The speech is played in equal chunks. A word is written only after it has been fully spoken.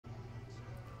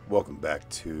Welcome back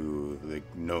to the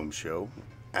Gnome Show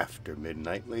after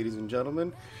midnight, ladies and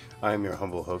gentlemen. I am your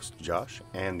humble host, Josh,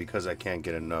 and because I can't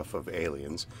get enough of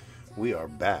aliens, we are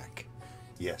back.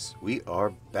 Yes, we are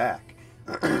back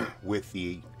with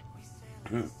the,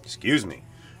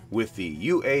 with the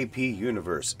UAP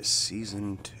Universe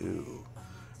Season 2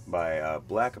 by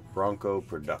Black Bronco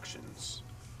Productions.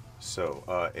 So,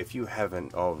 if you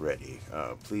haven't already,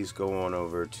 please go on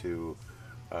over to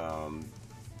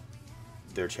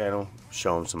their channel,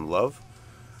 show them some love,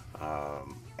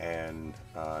 and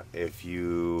if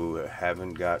you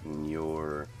haven't gotten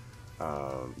your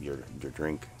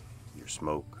drink, your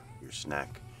smoke, your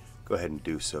snack, go ahead and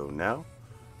do so now,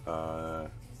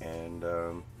 and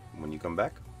when you come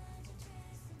back,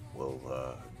 we'll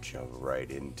jump right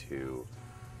into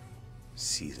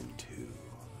Season 2.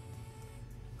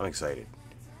 I'm excited.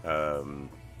 I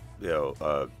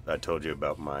told you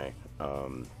about my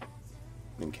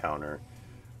encounter,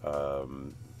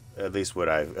 at least what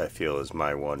I feel is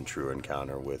my one true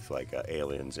encounter with like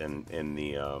aliens in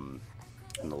the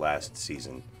last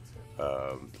season,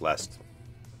 last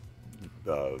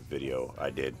video I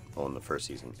did on the first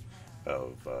season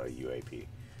of UAP.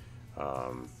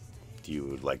 If you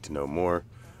would like to know more,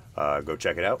 go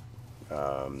check it out.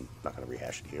 Not gonna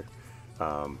rehash it here,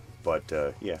 but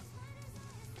yeah.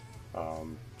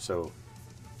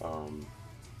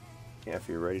 Yeah, if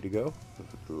you're ready to go,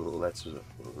 let's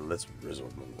resume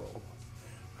the roll.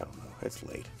 I don't know, it's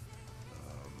late.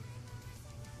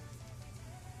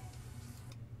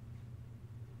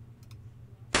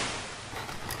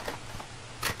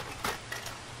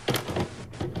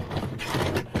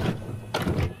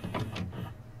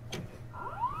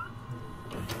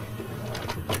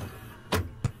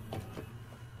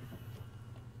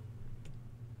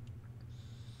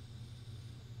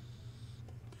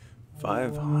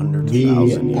 500,000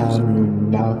 years ago. The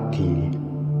Anunnaki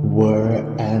were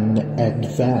an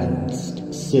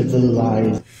advanced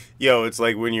civilized. Yo, it's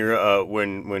like when you're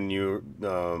when you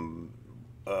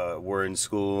were in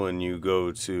school and you go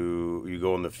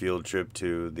on the field trip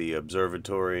to the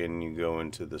observatory and you go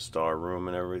into the star room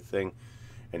and everything,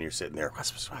 and you're sitting there.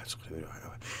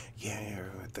 Yeah,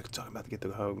 they're talking about to get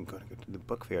home, going to go to the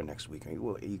book fair next week.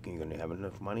 Well, you gonna have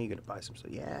enough money? You gonna buy some stuff?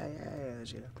 Yeah.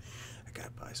 I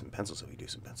gotta buy some pencils so we do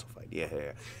some pencil fight.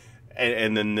 Yeah.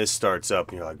 And then this starts up,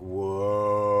 and you're like,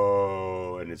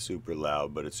 whoa, and it's super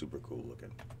loud, but it's super cool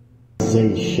looking.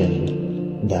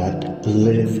 That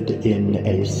lived in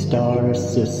a star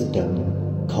system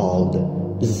called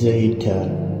Zeta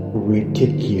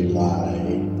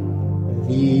Reticuli.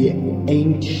 The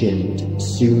ancient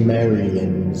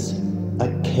Sumerians,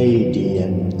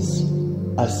 Akkadians,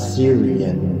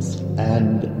 Assyrians,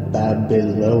 and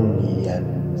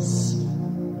Babylonians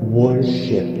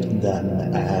worshipped them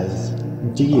as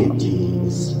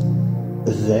deities.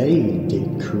 They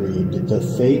decreed the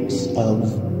fates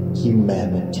of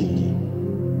humanity.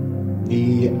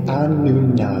 The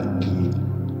Anunnaki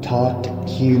taught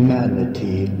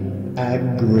humanity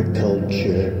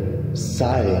agriculture,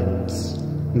 science,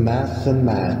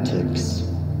 mathematics,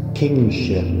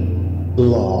 kingship,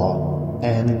 law,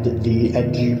 and the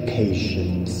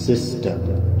education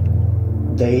system.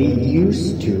 They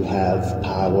used to have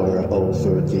power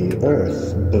over the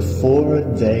earth before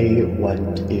they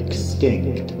went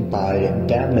extinct by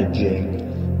damaging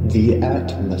the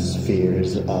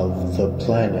atmospheres of the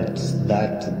planets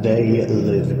that they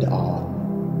lived on.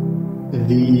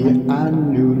 The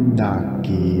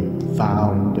Anunnaki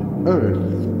found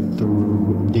Earth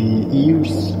through the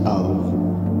use of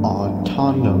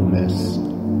autonomous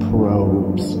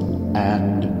probes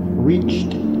and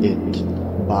reached it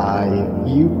by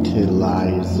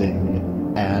utilizing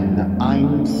an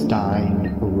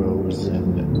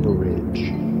Einstein-Rosen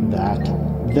bridge that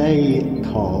they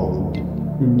called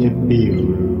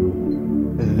Nibiru.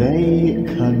 They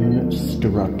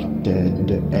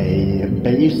constructed a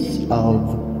base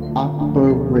of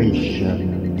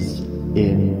operations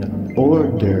in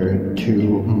order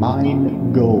to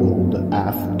mine gold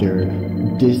after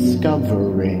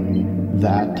discovering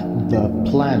that the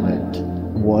planet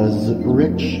was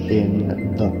rich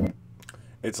in the...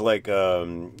 It's like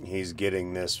he's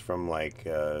getting this from like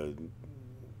an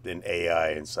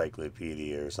AI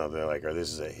encyclopedia or something, like, or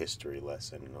this is a history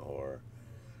lesson, or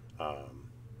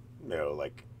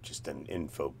like just an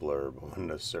info blurb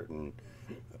on a certain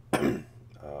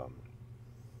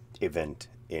event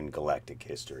in galactic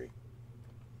history.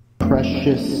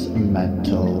 Precious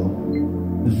metal.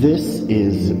 This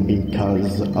is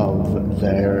because of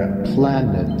their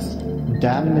planet's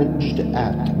damaged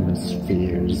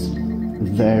atmospheres.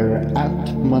 Their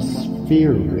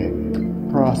atmospheric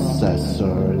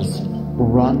processors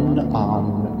run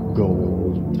on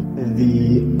gold.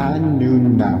 The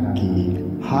Anunnaki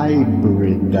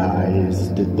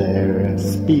hybridized their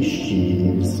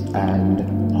species and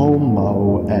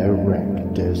Homo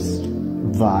erectus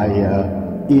via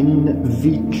in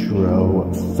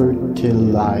vitro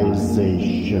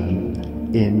fertilization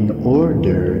in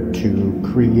order to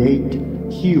create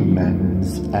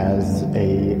humans as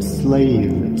a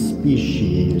slave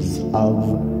species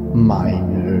of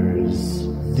miners.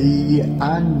 The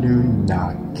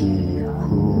Anunnaki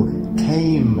who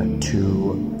came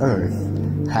to Earth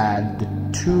had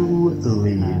two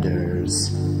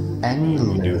leaders.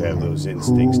 Enlil,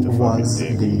 who was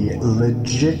the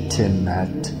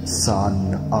legitimate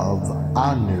son of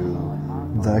Anu,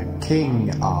 the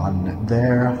king on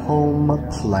their home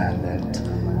planet,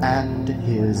 and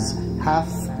his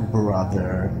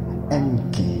half-brother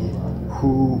Enki,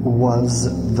 who was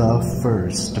the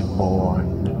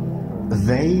firstborn.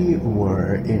 They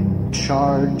were in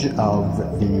charge of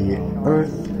the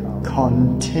Earth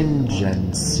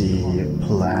contingency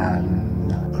plan.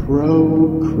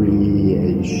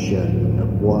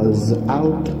 Procreation was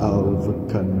out of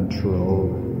control,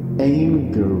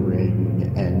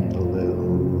 angering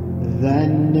Enlil.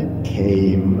 Then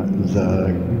came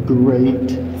the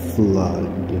Great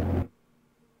Flood.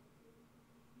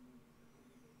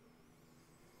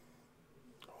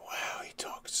 Wow, he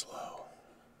talks slow.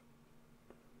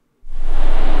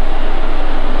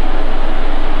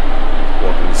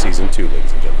 Welcome to Season 2,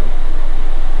 ladies and gentlemen.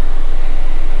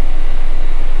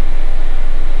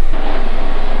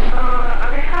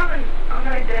 I have an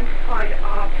unidentified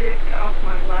object off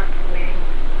my left wing.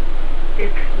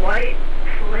 It's white,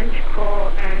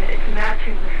 cylindrical, and it's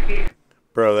matching the speed.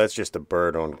 Bro, that's just a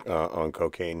bird on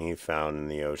cocaine he found in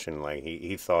the ocean. Like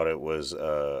he thought it was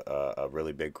a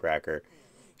really big cracker.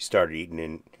 He started eating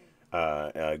it,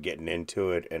 getting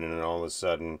into it, and then all of a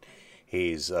sudden,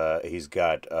 he's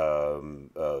got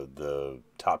the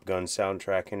Top Gun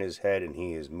soundtrack in his head, and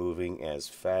he is moving as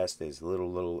fast as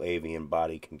little avian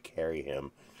body can carry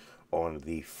him on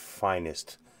the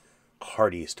finest,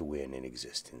 hardiest wind in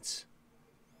existence.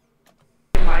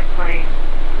 My plane.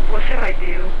 What should I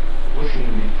do? Listen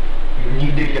to me. You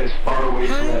need to get as far away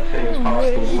from that thing as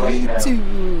possible right now.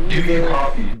 Do your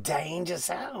copy. Danger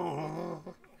zone.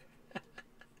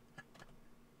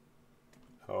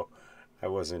 Oh, I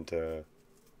wasn't.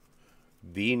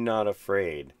 Be not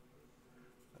afraid.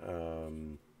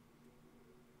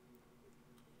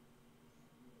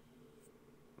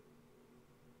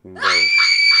 No.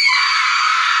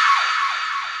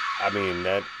 I mean,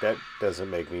 that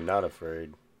doesn't make me not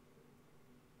afraid.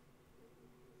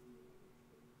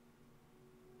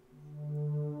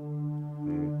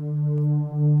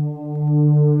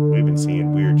 We've been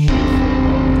seeing weird shit for a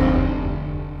long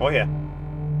time. Oh yeah.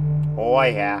 Oh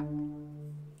yeah.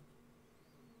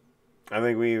 I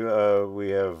think we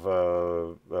have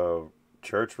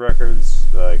church records,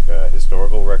 like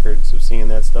historical records of seeing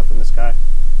that stuff in the sky.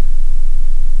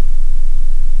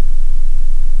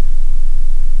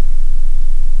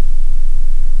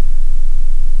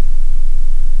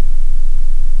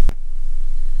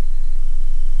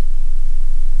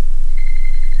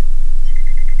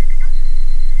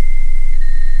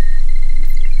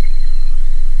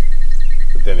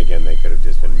 But then again, they could have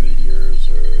just been meteors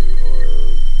or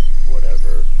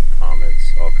whatever,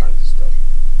 comets, all kinds of stuff.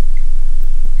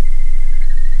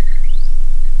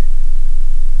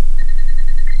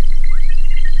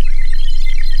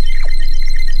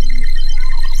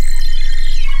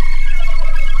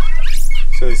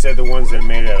 So they said the ones that are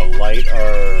made out of light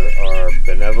are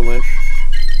benevolent.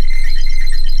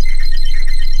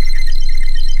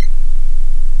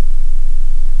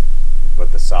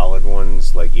 But the solid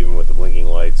ones, like even with the blinking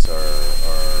lights, are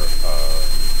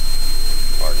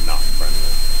not friendly.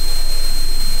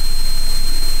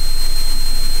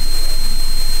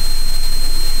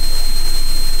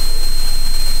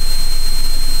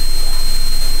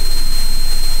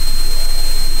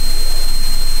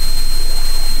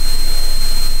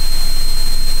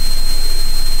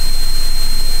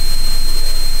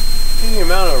 The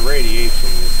amount of radiation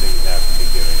these things have to be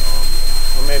giving off,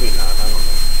 or maybe not, I don't know.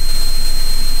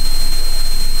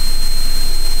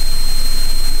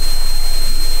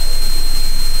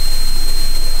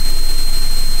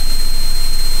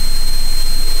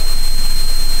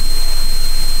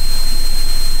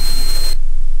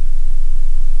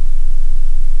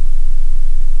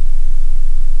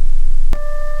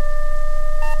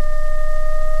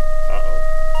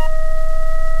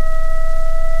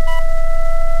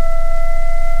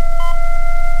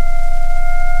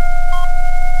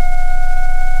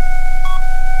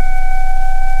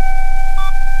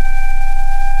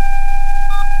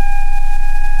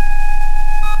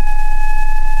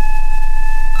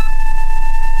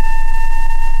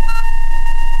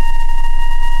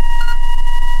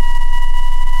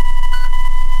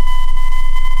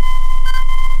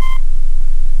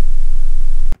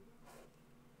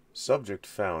 Subject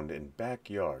found in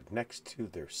backyard next to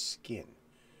their skin,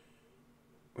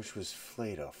 which was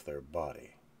flayed off their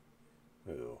body.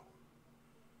 Ooh.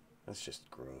 That's just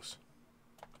gross.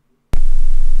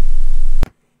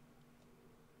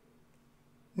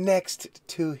 Next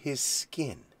to his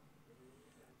skin.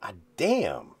 Ah,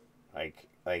 damn.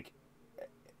 Like,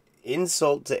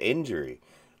 insult to injury.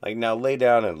 Like, now lay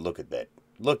down and look at that.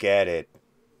 Look at it.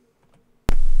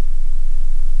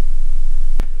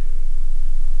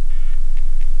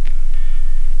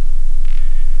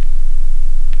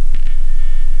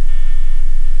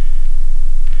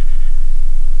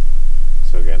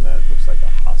 So again, that looks like a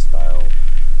hostile.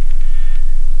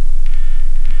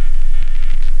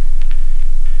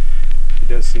 He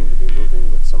does seem to be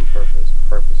moving with some purpose.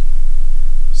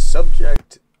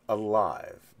 Subject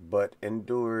alive, but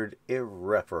endured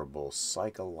irreparable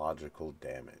psychological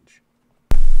damage.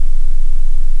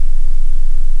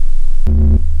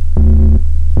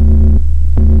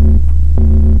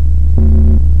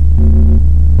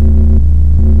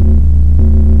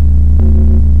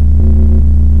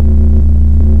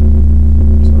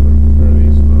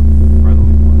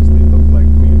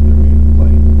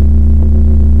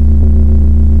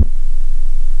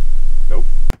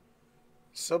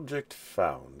 Subject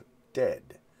found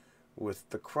dead, with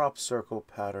the crop circle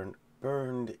pattern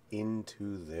burned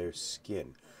into their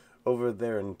skin, over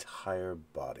their entire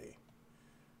body.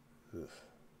 Ugh.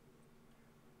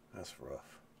 That's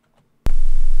rough.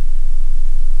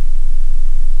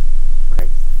 Hey,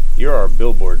 you're our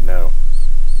billboard now.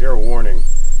 You're a warning.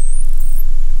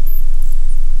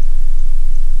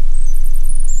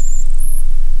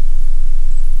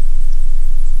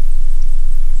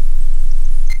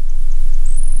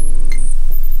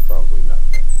 Probably not.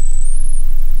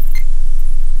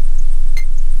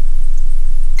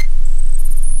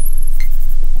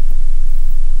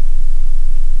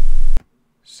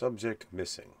 Subject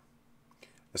missing.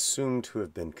 Assumed to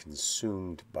have been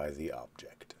consumed by the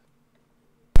object.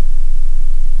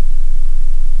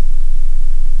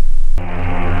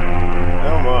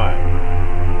 Oh my.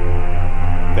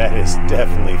 That is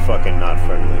definitely fucking not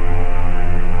friendly.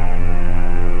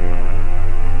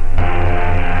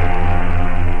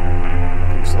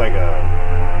 Like a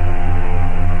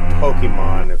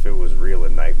Pokemon if it was real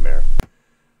in Nightmare.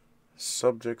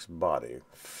 Subject's body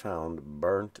found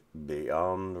burnt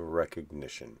beyond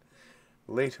recognition,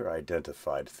 later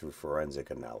identified through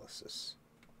forensic analysis.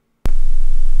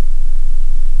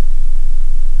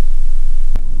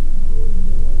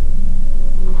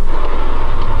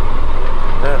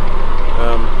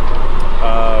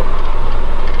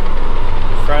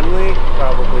 Friendly?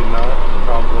 Probably not.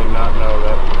 Probably not. No,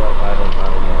 that I don't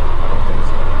know. I don't think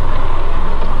so.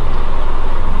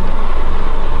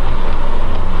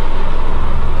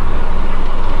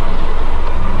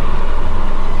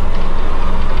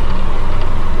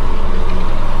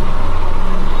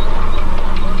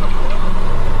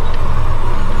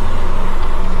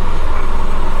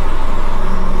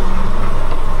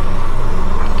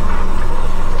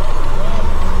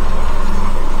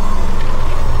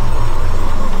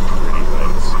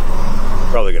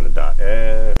 Probably gonna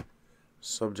die.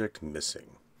 Subject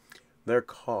missing. Their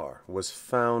car was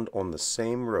found on the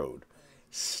same road,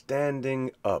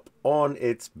 standing up on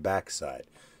its backside.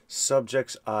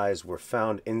 Subject's eyes were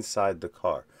found inside the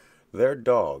car. Their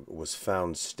dog was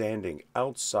found standing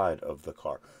outside of the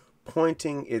car,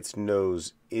 pointing its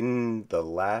nose in the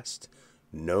last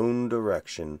known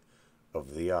direction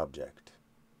of the object.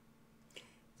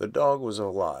 The dog was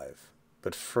alive,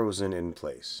 but frozen in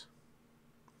place.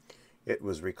 It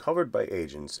was recovered by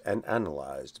agents and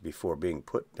analyzed before being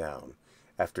put down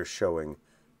after showing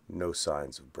no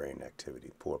signs of brain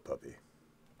activity. Poor puppy.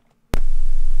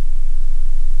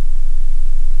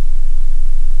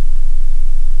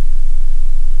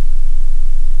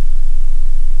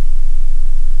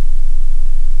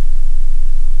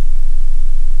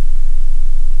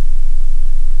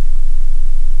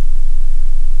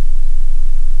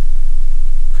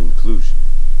 Conclusion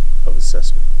of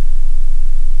assessment.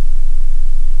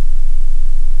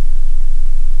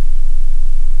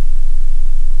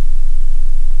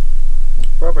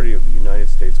 Property of the United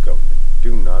States government.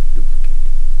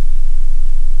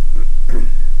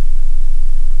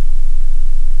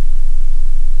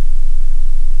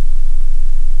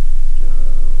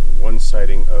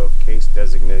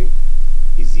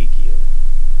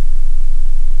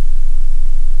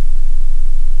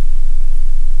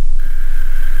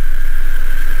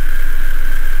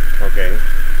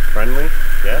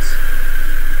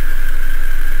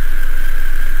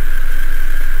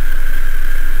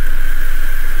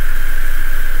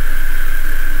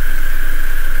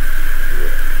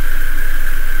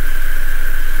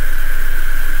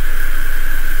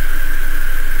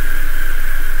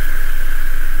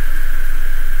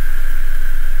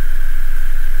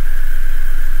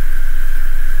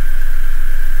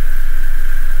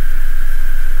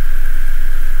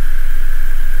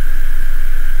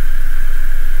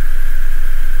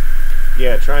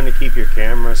 Yeah, trying to keep your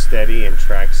camera steady and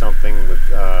track something with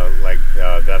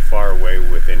that far away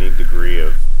with any degree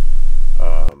of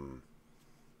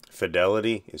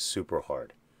fidelity is super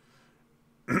hard.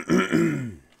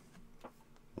 1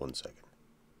 second.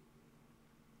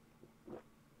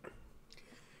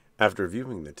 After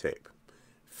viewing the tape,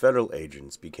 federal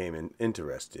agents became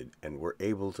interested and were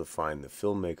able to find the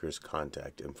filmmaker's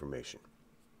contact information.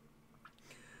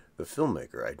 The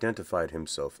filmmaker identified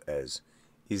himself as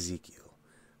Ezekiel,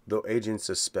 though agents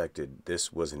suspected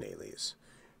this was an alias.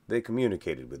 They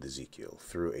communicated with Ezekiel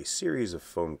through a series of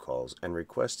phone calls and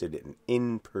requested an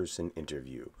in-person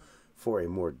interview for a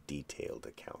more detailed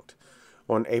account.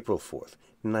 On April 4th,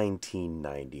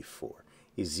 1994,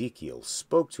 Ezekiel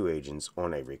spoke to agents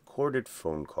on a recorded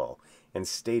phone call and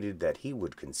stated that he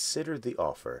would consider the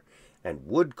offer and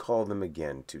would call them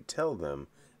again to tell them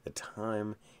the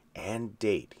time and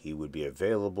date he would be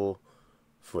available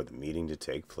for the meeting to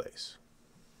take place.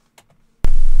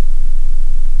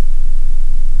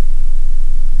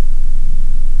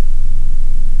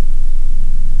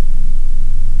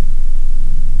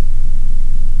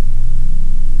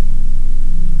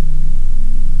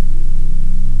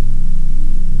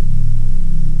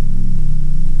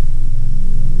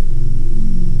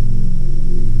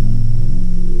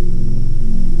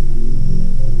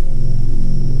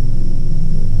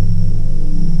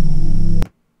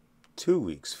 Two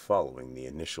weeks following the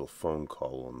initial phone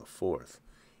call on the 4th,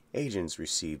 agents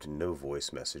received no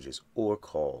voice messages or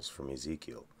calls from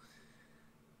Ezekiel.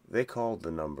 They called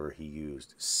the number he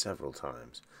used several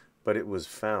times, but it was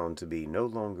found to be no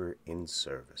longer in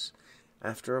service.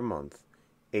 After a month,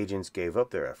 agents gave up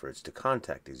their efforts to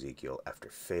contact Ezekiel after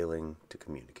failing to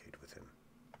communicate with him.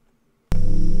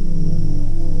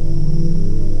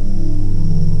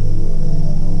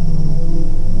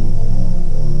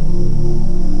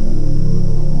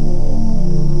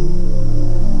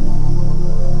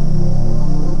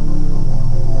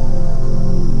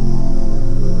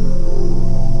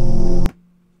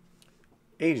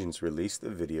 Agents released the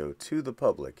video to the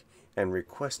public and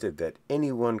requested that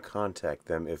anyone contact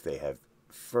them if they have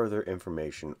further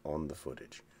information on the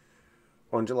footage.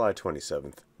 On July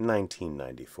 27,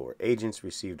 1994, agents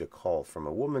received a call from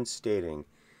a woman stating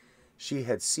she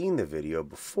had seen the video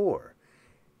before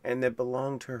and that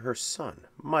belonged to her son,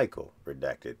 Michael,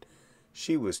 redacted.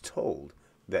 She was told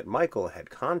that Michael had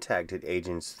contacted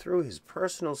agents through his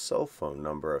personal cell phone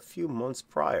number a few months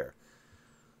prior,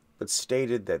 but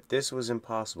stated that this was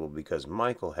impossible because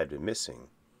Michael had been missing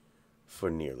for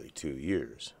nearly 2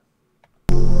 years.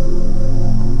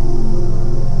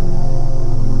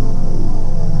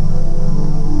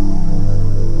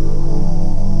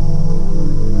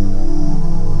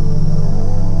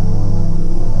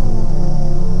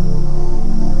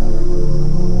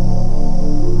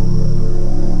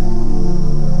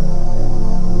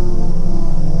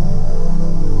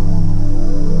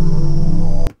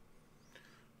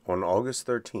 On August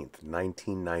 13th,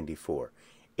 1994,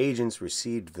 agents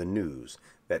received the news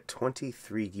that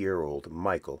 23-year-old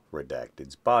Michael,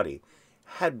 redacted's body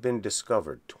had been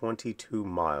discovered 22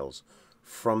 miles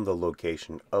from the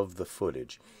location of the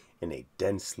footage in a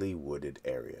densely wooded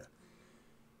area.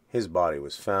 His body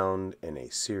was found in a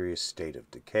serious state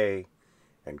of decay,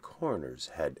 and coroners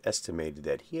had estimated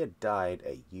that he had died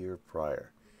a year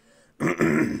prior.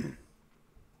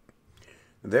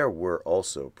 There were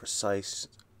also precise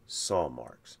saw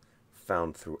marks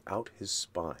found throughout his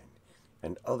spine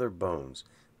and other bones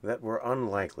that were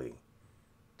unlikely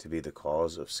to be the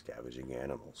cause of scavenging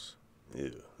animals.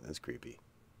 Ew, that's creepy.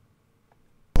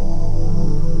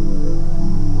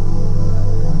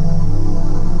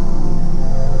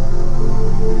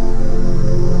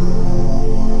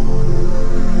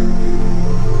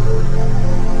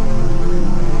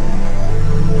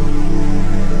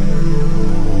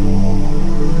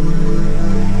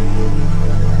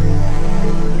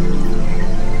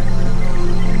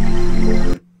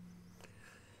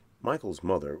 Michael's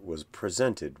mother was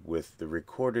presented with the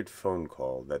recorded phone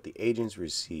call that the agents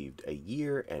received a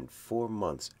year and 4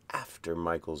 months after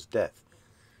Michael's death.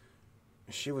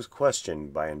 She was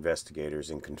questioned by investigators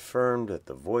and confirmed that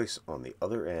the voice on the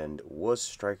other end was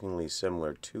strikingly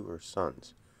similar to her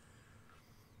son's.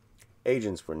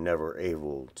 Agents were never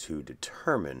able to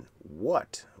determine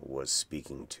what was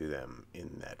speaking to them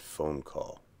in that phone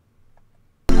call.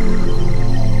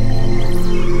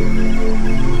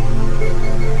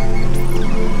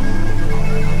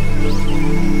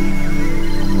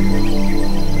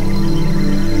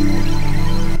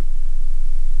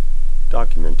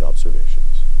 Document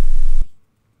observations.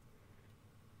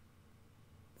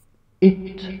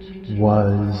 It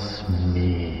was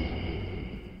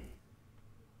me.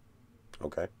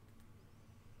 Okay.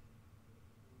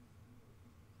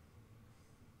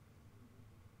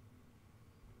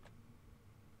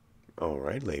 All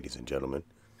right, ladies and gentlemen.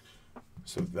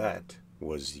 So that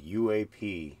was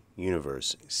UAP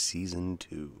Universe Season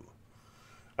 2.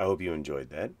 I hope you enjoyed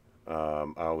that. I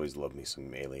always love me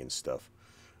some alien stuff.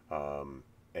 And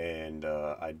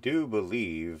I do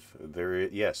believe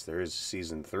yes, there is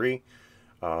Season 3.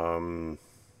 I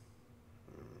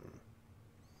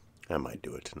might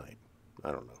do it tonight.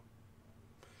 I don't know.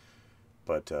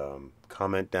 But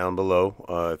comment down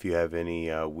below if you have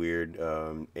any weird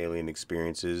alien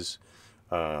experiences,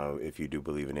 if you do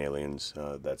believe in aliens,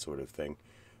 that sort of thing.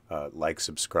 Like,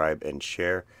 subscribe, and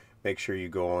share. Make sure you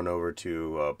go on over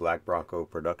to Black Bronco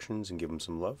Productions and give them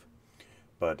some love.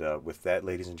 But with that,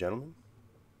 ladies and gentlemen,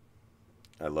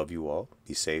 I love you all.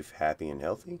 Be safe, happy, and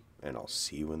healthy, and I'll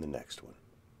see you in the next one.